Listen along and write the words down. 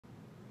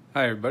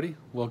Hi everybody,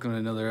 welcome to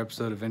another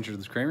episode of Adventures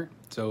with Kramer.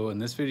 So in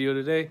this video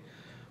today,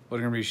 what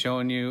I'm going to be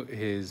showing you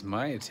is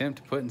my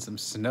attempt to putting some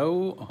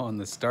snow on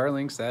the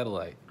Starlink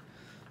satellite.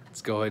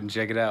 Let's go ahead and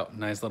check it out.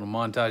 Nice little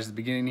montage at the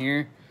beginning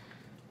here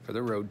for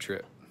the road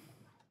trip.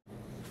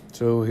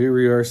 So here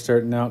we are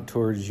starting out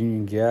towards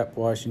Union Gap,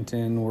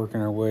 Washington,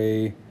 working our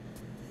way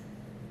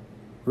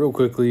real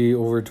quickly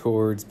over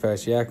towards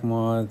past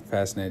Yakima,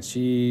 past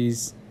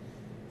Natchez,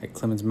 at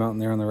Clemens Mountain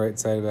there on the right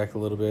side, back a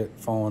little bit,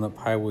 following up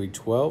Highway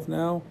 12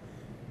 now,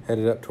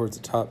 headed up towards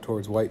the top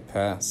towards White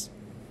Pass.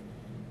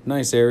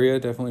 Nice area,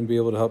 definitely to be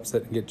able to help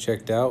set and get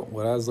checked out.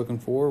 What I was looking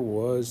for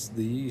was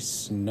the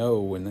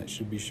snow, and that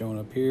should be showing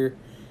up here.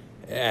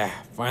 Yeah,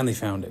 finally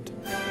found it.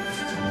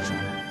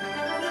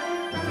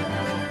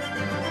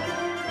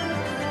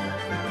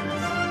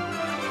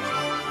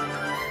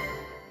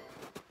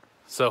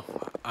 So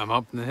I'm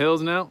up in the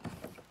hills now,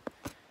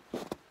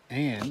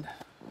 and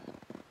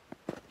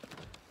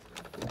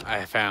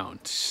I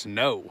found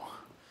snow.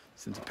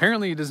 Since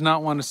apparently it does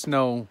not want to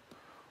snow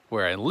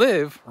where I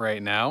live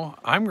right now,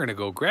 I'm gonna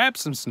go grab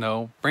some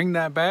snow, bring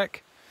that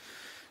back,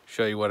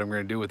 show you what I'm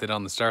gonna do with it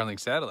on the Starlink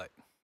satellite.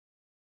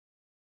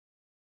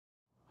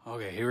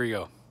 Okay, here we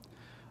go.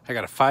 I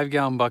got a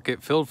 5-gallon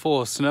bucket filled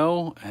full of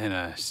snow and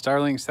a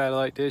Starlink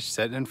satellite dish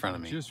sitting in front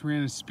of me. Just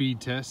ran a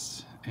speed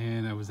test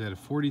and I was at a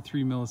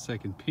 43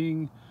 millisecond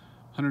ping,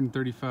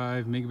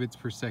 135 megabits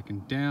per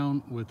second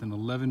down with an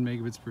 11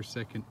 megabits per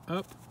second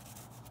up.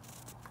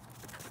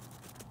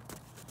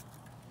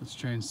 Let's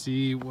try and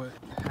see what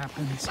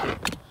happens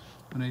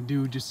when I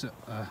do just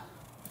a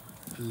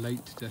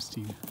light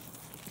testing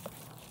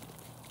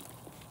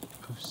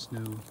of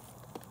snow.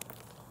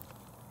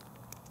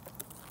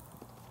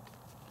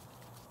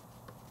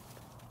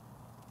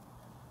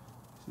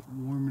 Is it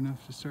warm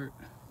enough to start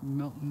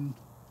melting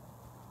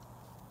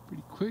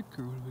pretty quick,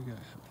 or what do we got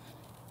happening?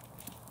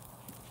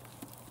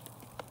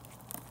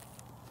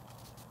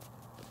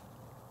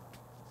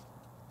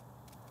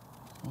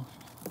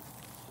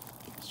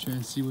 Try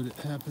and see what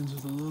happens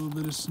with a little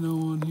bit of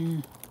snow on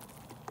here.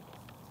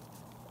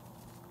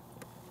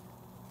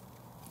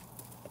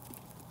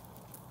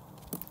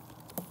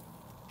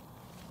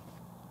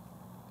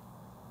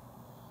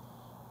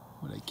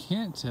 What I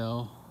can't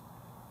tell,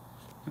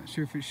 not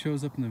sure if it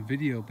shows up in the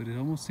video, but it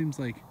almost seems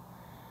like,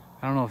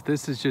 I don't know if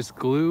this is just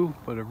glue,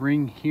 but a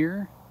ring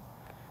here,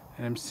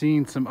 and I'm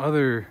seeing some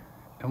other,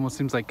 it almost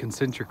seems like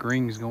concentric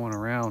rings going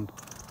around.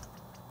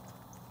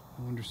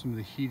 I wonder if some of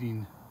the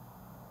heating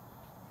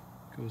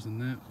goes in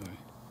that way.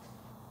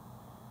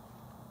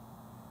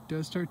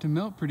 Does start to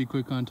melt pretty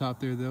quick on top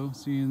there though,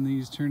 seeing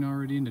these turn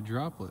already into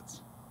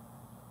droplets.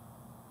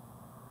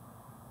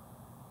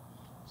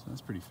 So that's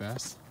pretty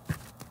fast.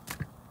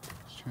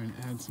 Let's try and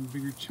add some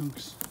bigger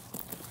chunks.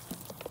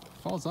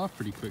 Falls off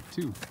pretty quick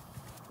too.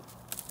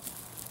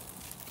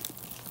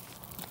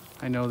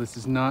 I know this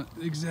is not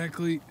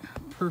exactly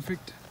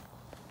perfect.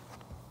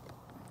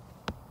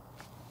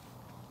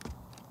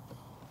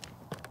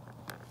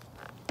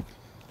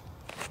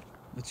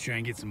 Let's try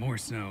and get some more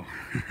snow.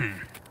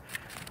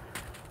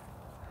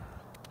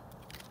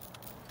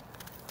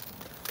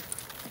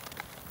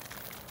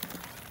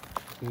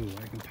 Ooh,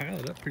 I can pile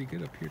it up pretty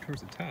good up here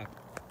towards the top.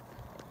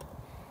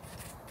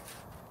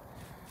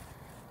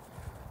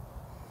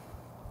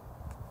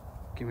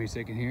 Give me a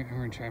second here. I'm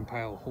gonna try and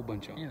pile a whole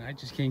bunch up. And I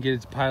just can't get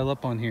it to pile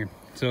up on here.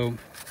 So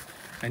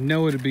I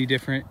know it'll be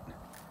different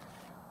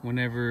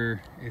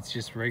whenever it's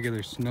just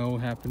regular snow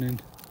happening.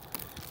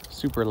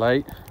 Super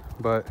light,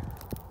 but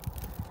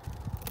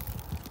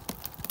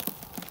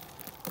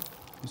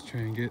let's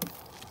try and get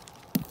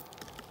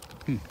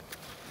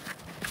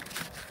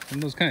in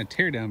those kind of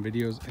teardown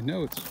videos. I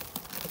know it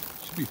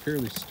should be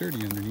fairly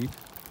sturdy underneath.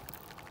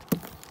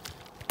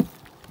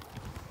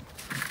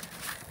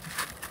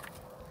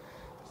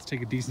 Let's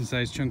take a decent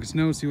sized chunk of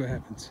snow, see what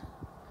happens.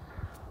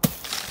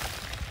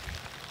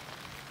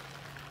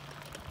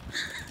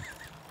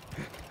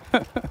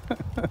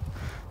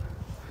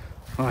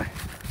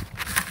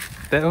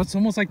 It's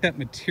almost like that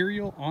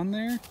material on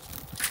there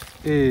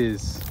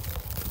is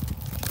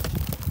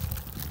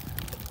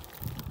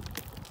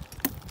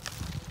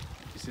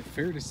it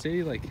fair to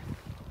say, like,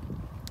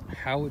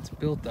 how it's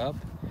built up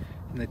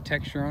and the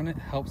texture on it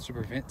helps to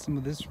prevent some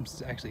of this from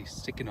actually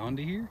sticking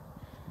onto here?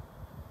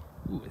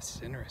 Ooh, this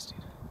is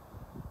interesting.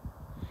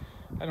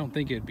 I don't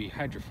think it'd be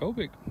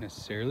hydrophobic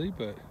necessarily,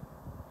 but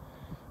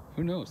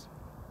who knows?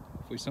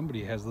 Hopefully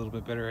somebody has a little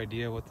bit better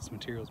idea what this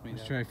material is made of.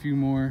 Let's try a few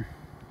more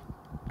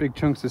big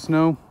chunks of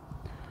snow.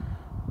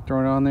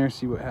 Throw it on there,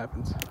 see what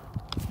happens.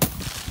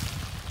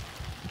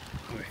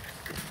 Okay.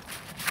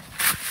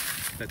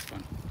 That's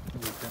fun. I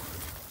like that.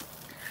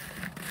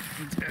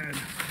 Let's add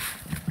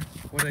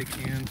what I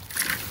can.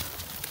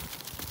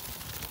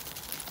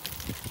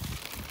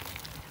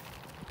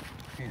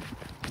 Man,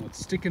 well, it's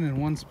sticking in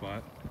one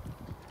spot.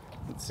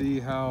 Let's see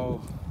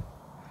how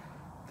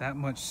that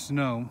much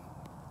snow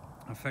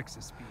affects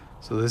the speed.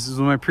 So this is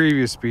my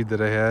previous speed that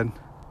I had.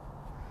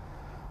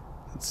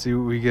 Let's see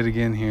what we get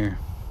again here.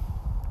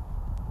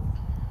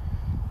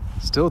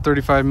 Still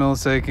 35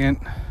 millisecond,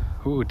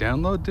 Ooh,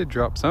 download did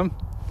drop some.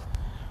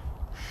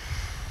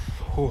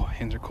 Oh,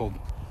 hands are cold.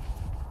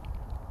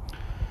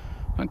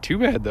 Not too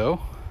bad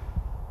though.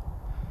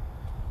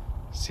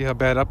 See how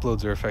bad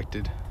uploads are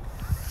affected.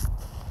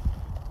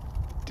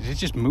 Did it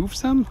just move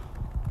some?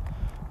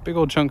 Big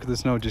old chunk of the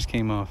snow just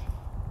came off.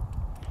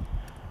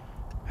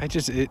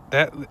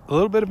 That a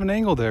little bit of an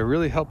angle there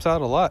really helps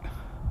out a lot.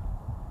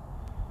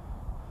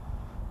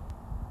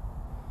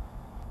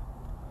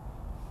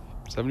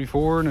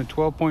 .74 and a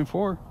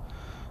 12.4.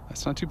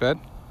 That's not too bad.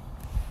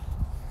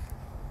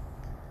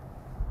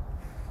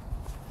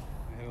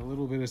 I had a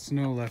little bit of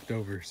snow left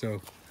over,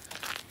 so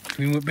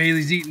between what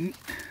Bailey's eating.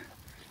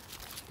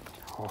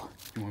 Oh,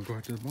 you want to go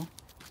out to the ball?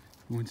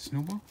 You want the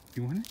snowball?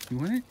 You want it? You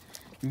want it?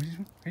 You want this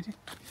one? Right there?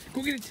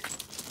 Go get it!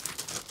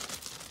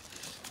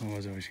 Oh, I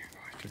was always gonna go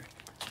after it.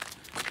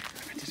 I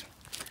got this one.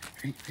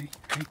 Ready? Ready?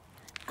 Ready?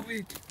 Go get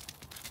it!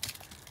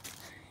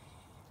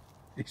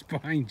 It's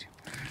behind you.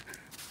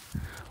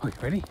 Okay,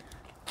 ready?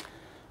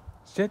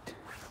 Sit.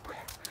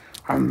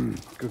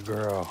 Good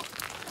girl.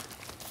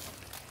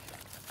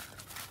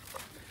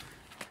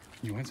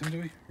 You want some,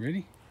 Joey?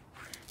 Ready?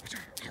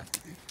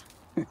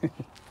 Want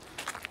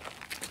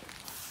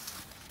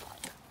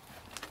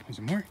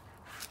some more?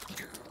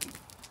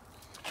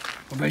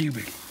 What about you,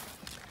 baby?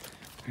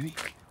 Ready?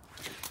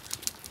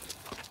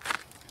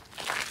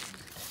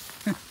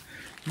 A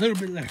little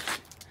bit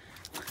left.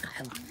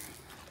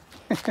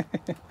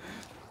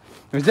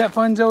 Was that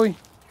fun, Zoe?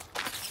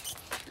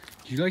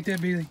 Did you like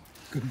that, Bailey?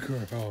 Good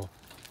girl.